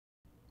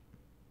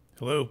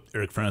Hello,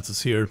 Eric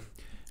Francis here,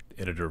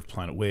 editor of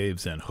Planet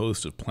Waves and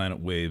host of Planet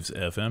Waves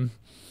FM.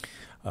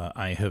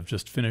 I have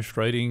just finished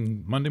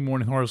writing Monday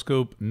Morning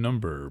Horoscope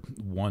number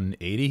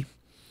 180.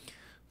 I've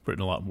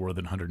written a lot more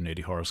than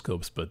 180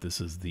 horoscopes, but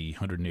this is the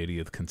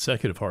 180th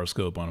consecutive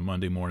horoscope on a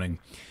Monday morning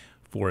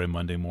for a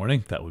Monday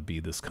morning. That would be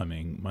this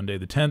coming Monday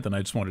the 10th, and I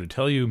just wanted to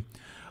tell you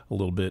a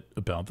little bit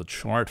about the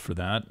chart for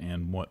that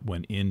and what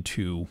went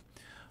into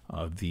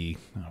the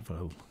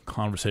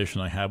conversation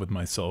I had with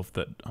myself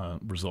that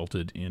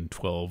resulted in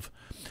 12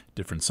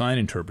 different sign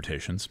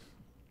interpretations.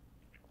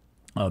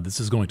 This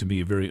is going to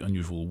be a very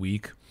unusual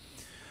week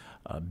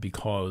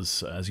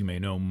because, as you may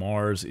know,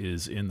 Mars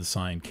is in the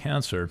sign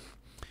Cancer,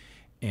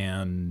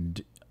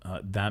 and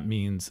that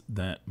means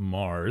that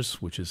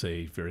Mars, which is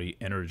a very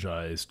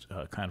energized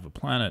kind of a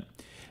planet,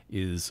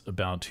 is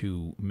about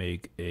to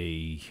make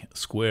a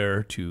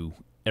square to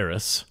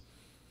Eris,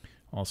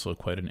 also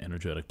quite an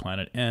energetic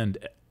planet, and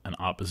an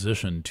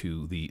opposition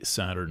to the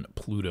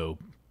Saturn-Pluto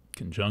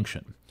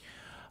conjunction.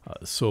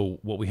 So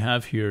what we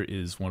have here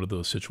is one of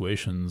those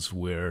situations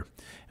where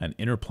an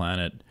inner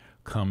planet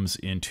comes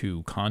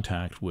into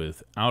contact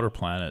with outer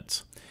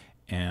planets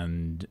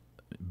and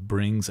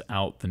brings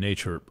out the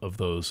nature of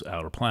those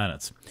outer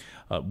planets.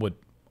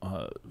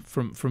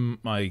 From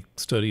my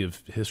study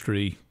of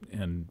history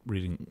and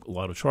reading a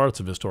lot of charts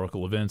of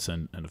historical events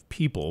and of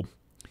people,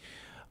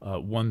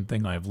 one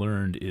thing I've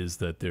learned is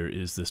that there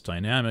is this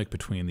dynamic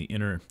between the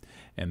inner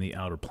and the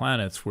outer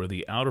planets, where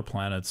the outer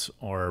planets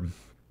are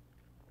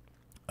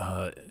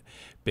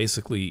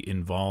basically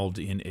involved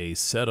in a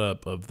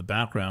setup of the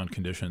background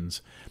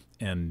conditions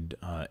and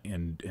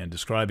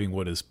describing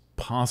what is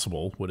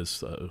possible, what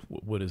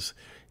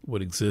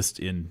exists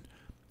in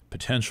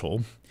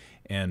potential,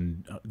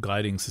 and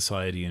guiding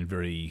society in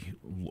very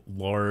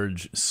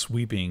large,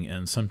 sweeping,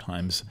 and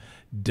sometimes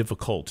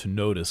difficult to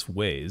notice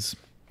ways.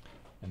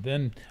 And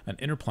then an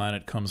inner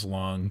planet comes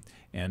along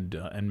and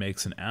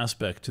makes an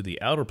aspect to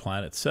the outer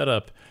planet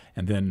setup,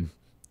 and then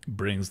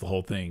brings the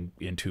whole thing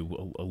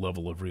into a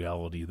level of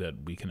reality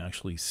that we can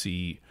actually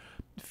see,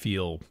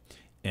 feel,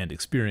 and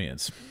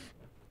experience.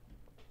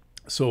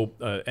 So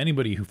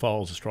anybody who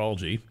follows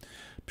astrology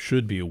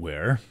should be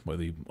aware,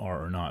 whether you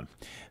are or not,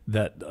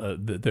 that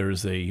there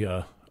is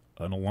an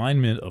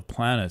alignment of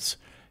planets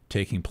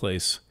taking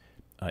place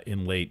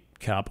in late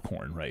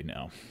Capricorn right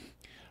now.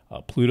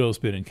 Pluto's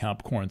been in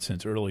Capricorn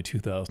since early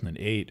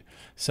 2008.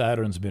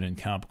 Saturn's been in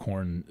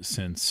Capricorn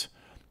since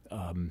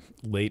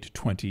late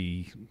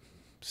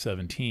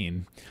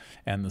 2017.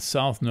 And the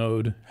South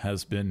Node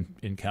has been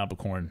in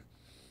Capricorn,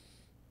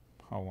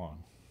 how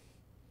long?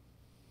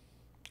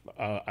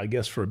 I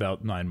guess for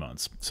about 9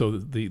 months. So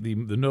the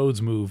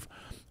nodes move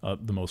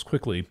the most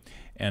quickly.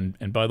 And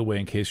by the way,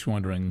 in case you're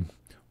wondering,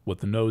 what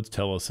the nodes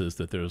tell us is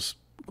that there's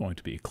going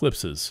to be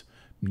eclipses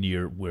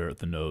near where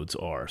the nodes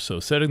are. So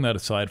setting that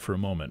aside for a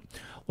moment,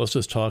 let's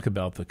just talk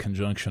about the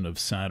conjunction of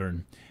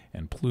Saturn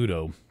and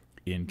Pluto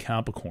in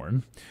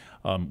Capricorn,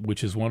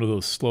 which is one of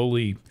those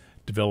slowly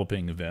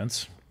developing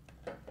events.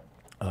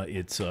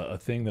 It's a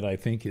thing that I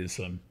think is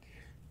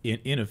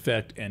in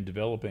effect and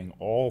developing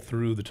all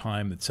through the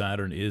time that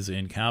Saturn is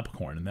in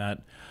Capricorn, and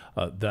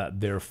that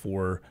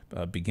therefore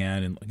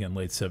began in, again,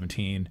 late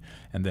 17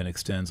 and then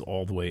extends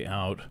all the way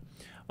out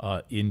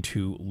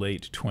into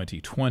late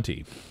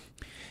 2020.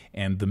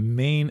 And the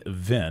main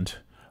event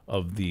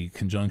of the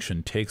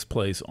conjunction takes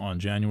place on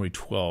January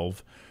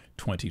 12,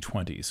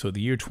 2020. So the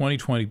year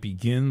 2020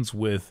 begins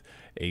with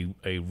a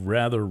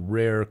rather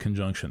rare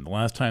conjunction. The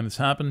last time this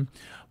happened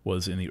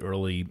was in the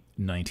early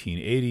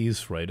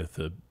 1980s, right at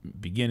the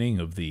beginning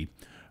of the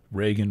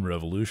Reagan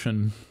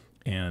Revolution,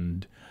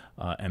 and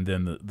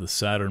then the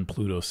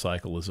Saturn-Pluto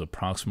cycle is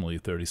approximately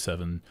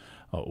 37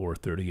 or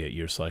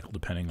 38-year cycle,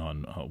 depending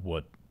on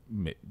what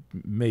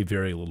may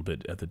vary a little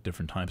bit at the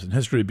different times in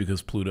history,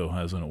 because Pluto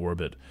has an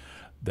orbit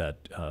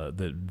that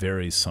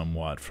varies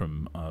somewhat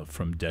from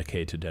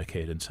decade to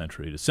decade and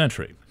century to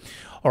century.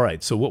 All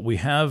right, so what we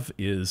have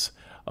is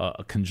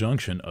a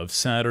conjunction of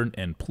Saturn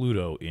and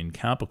Pluto in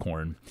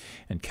Capricorn,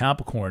 and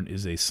Capricorn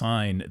is a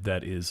sign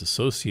that is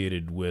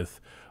associated with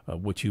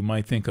what you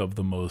might think of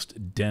the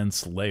most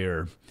dense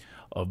layer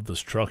of the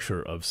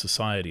structure of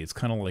society. It's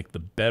kind of like the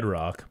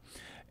bedrock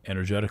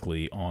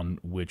energetically on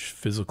which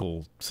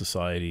physical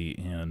society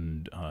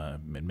and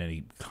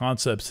many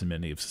concepts and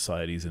many of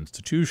society's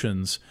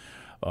institutions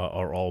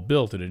are all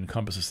built. It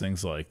encompasses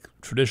things like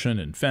tradition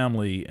and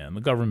family and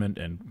the government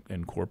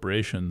and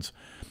corporations,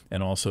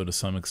 and also to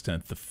some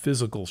extent the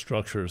physical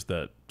structures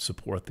that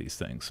support these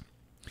things.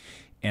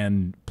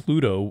 And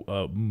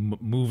Pluto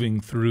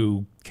moving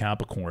through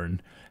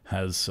Capricorn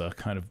has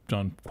kind of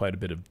done quite a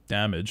bit of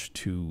damage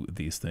to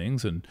these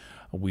things, and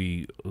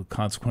we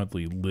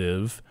consequently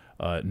live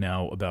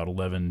now about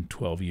 11,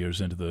 12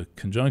 years into the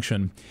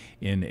conjunction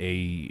in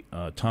a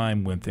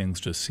time when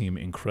things just seem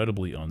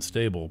incredibly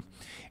unstable.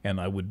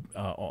 And I would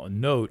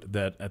note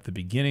that at the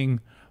beginning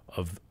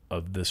of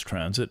this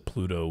transit,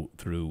 Pluto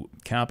through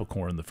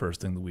Capricorn, the first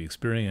thing that we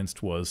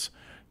experienced was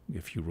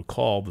if you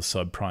recall, the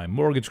subprime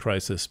mortgage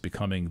crisis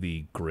becoming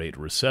the Great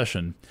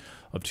Recession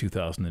of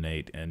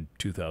 2008 and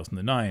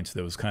 2009. So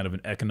there was kind of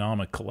an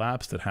economic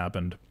collapse that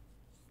happened,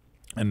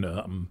 and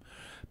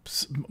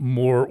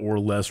more or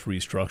less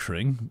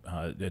restructuring,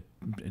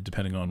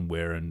 depending on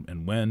where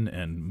and when,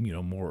 and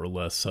more or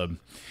less,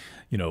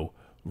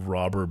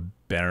 robber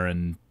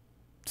baron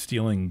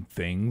stealing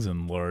things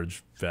and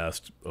large,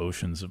 vast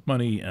oceans of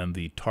money, and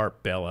the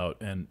TARP bailout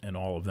and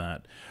all of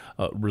that,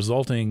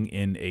 resulting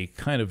in a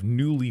kind of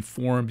newly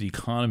formed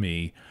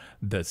economy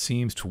that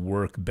seems to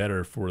work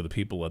better for the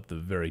people at the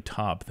very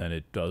top than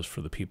it does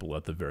for the people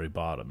at the very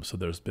bottom. So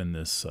there's been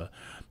this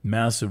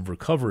massive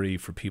recovery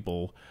for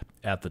people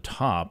at the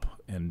top,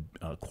 and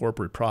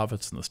corporate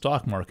profits in the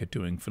stock market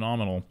doing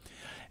phenomenal.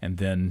 And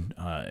then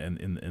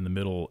in the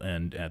middle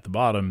and at the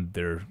bottom,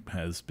 there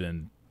has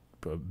been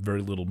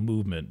very little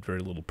movement, very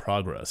little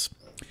progress.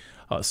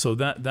 So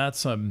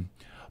that's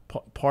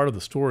part of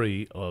the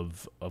story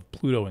of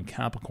Pluto and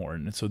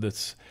Capricorn. And so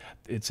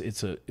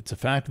it's a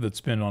factor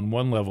that's been, on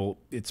one level,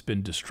 it's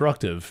been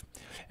destructive,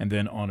 and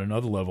then on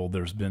another level,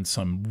 there's been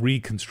some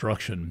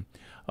reconstruction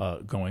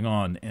going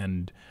on,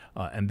 and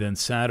then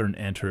Saturn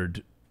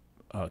entered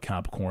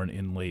Capricorn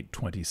in late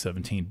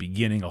 2017,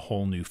 beginning a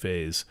whole new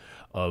phase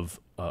of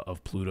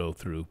Pluto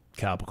through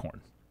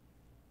Capricorn.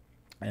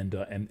 And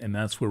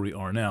that's where we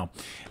are now.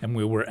 And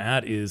where we're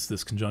at is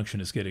this conjunction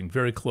is getting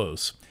very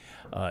close,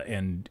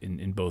 and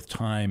in both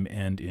time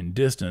and in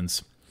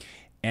distance.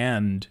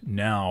 And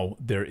now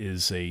there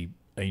is a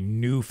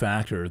new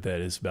factor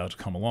that is about to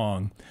come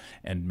along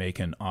and make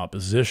an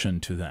opposition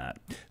to that.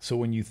 So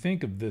when you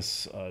think of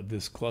this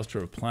cluster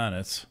of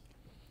planets,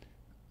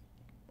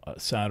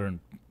 Saturn,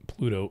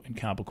 Pluto, and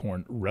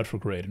Capricorn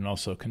retrograde, and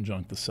also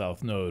conjunct the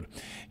South Node,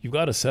 you've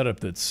got a setup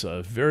that's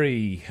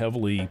very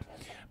heavily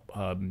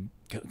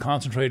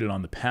concentrated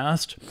on the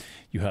past.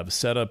 You have a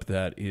setup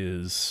that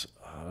is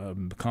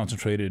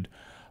concentrated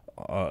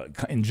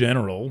in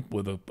general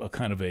with a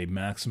kind of a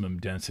maximum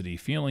density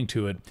feeling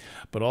to it,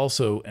 but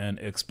also an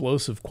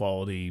explosive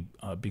quality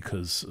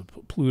because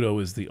Pluto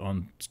is the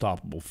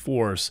unstoppable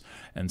force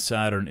and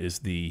Saturn is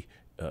the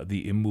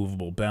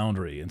immovable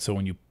boundary. And so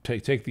when you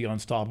take the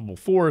unstoppable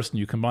force and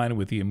you combine it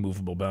with the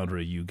immovable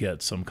boundary, you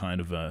get some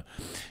kind of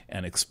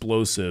an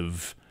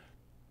explosive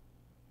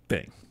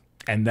thing.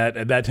 And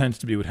that tends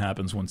to be what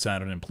happens when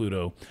Saturn and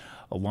Pluto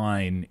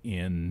align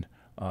in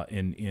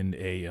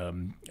a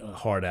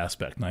hard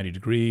aspect, 90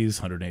 degrees,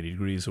 180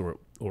 degrees,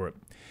 or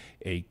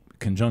a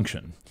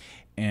conjunction.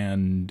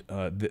 And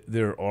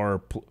there are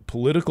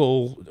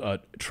political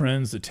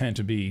trends that tend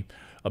to be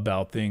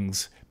about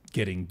things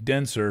getting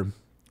denser.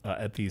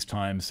 At these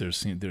times, there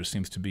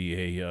seems to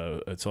be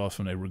it's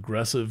often a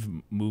regressive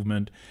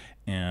movement,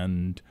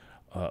 and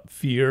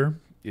fear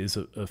is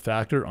a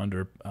factor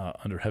under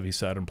heavy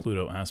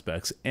Saturn-Pluto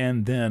aspects,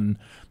 and then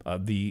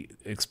the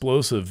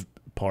explosive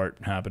part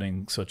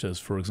happening, such as,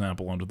 for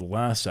example, under the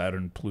last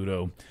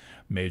Saturn-Pluto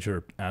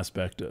major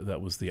aspect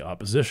that was the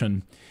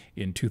opposition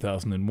in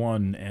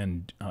 2001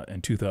 and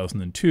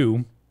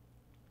 2002,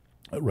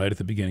 right at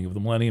the beginning of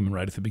the millennium and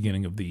right at the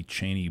beginning of the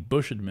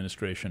Cheney-Bush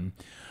administration.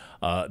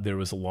 There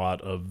was a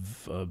lot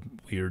of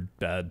weird,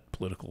 bad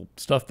political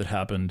stuff that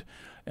happened,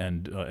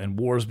 and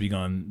wars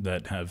begun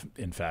that have,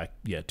 in fact,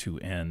 yet to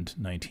end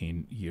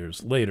 19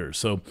 years later.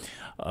 So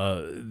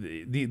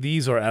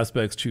these are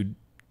aspects to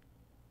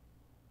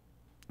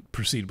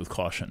proceed with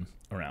caution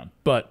around.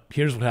 But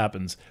here's what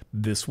happens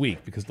this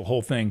week, because the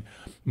whole thing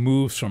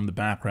moves from the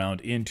background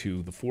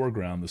into the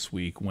foreground this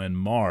week when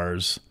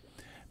Mars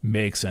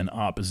makes an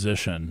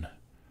opposition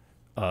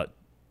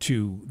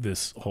to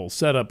this whole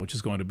setup, which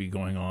is going to be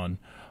going on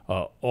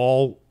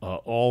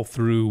all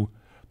through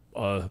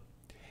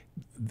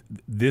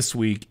this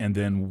week and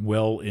then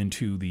well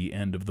into the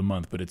end of the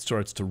month. But it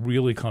starts to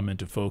really come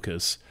into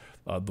focus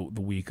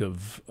the week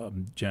of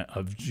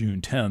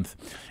June 10th,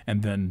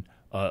 and then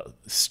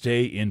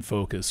stay in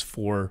focus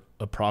for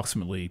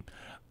approximately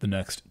the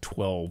next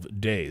 12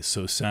 days.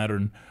 So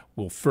Saturn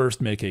will first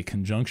make a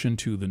conjunction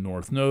to the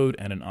North Node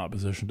and an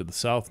opposition to the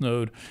South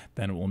Node.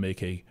 Then it will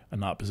make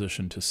an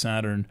opposition to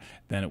Saturn.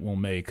 Then it will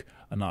make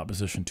an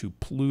opposition to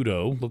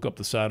Pluto. Look up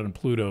the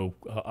Saturn-Pluto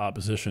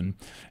opposition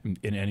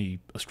in any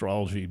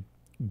astrology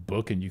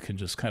book, and you can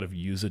just kind of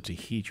use it to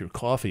heat your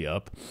coffee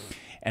up.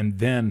 And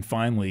then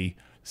finally,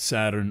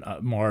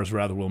 Mars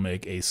will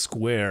make a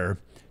square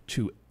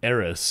to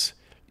Eris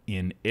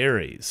in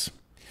Aries.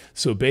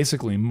 So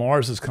basically,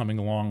 Mars is coming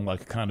along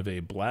like kind of a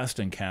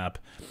blasting cap,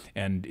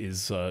 and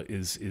is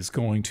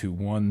going to,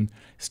 one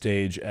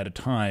stage at a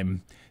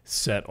time,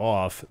 set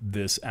off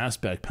this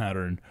aspect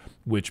pattern,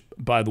 which,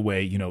 by the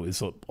way,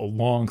 is a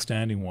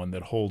long-standing one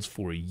that holds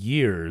for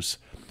years,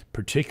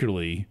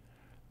 particularly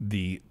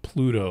the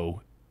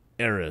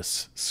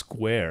Pluto-Eris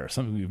square,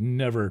 something we've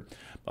never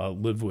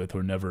lived with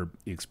or never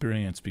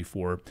experienced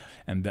before,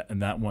 and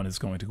that one is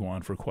going to go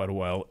on for quite a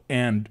while.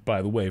 And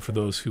by the way, for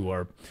those who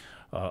are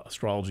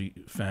astrology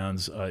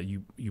fans,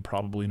 you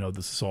probably know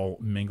this is all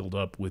mingled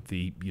up with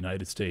the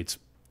United States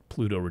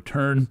Pluto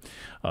return,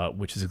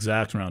 which is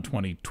exact around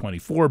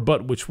 2024,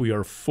 but which we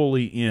are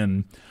fully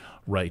in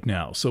right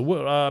now. So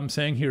what I'm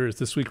saying here is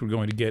this week we're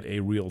going to get a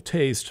real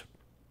taste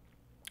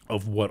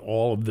of what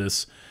all of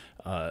this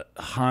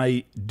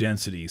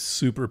high-density,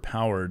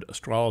 super-powered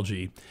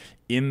astrology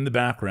in the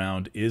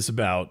background is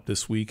about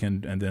this week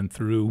and then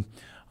through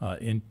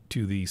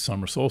into the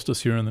summer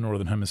solstice here in the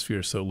Northern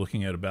Hemisphere. So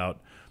looking at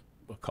about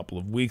a couple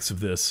of weeks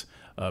of this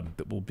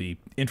that will be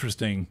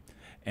interesting.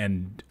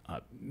 And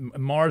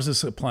Mars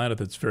is a planet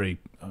that's very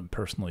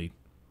personally,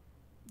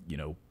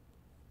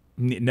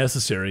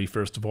 necessary,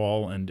 first of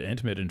all, and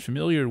intimate and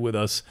familiar with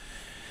us.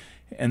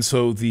 And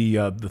so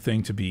the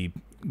thing to be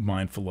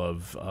mindful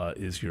of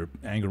is your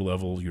anger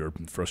level, your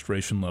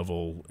frustration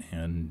level,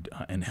 and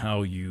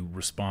how you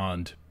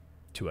respond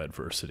to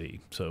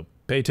adversity. So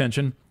pay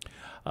attention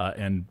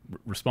and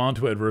respond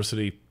to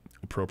adversity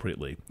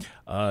appropriately.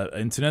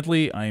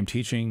 Incidentally, I am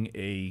teaching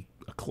a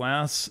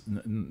class,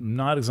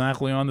 not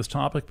exactly on this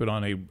topic, but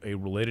on a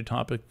related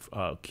topic,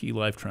 Key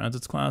Life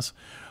Transits class,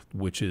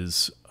 which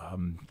is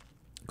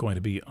going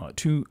to be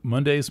 2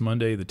 Mondays,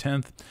 Monday the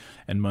 10th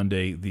and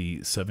Monday the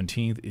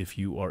 17th. If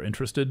you are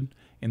interested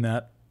in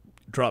that,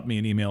 drop me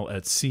an email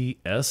at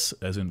CS,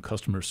 as in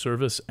customer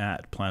service,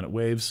 at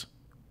planetwaves,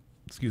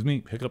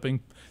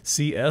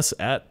 CS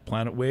at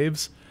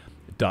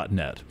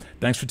planetwaves.net.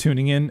 Thanks for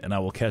tuning in, and I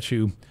will catch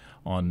you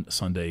on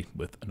Sunday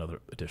with another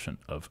edition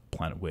of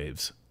Planet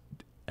Waves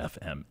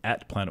FM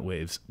at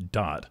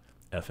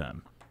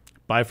planetwaves.fm.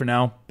 Bye for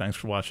now. Thanks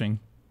for watching.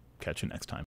 Catch you next time.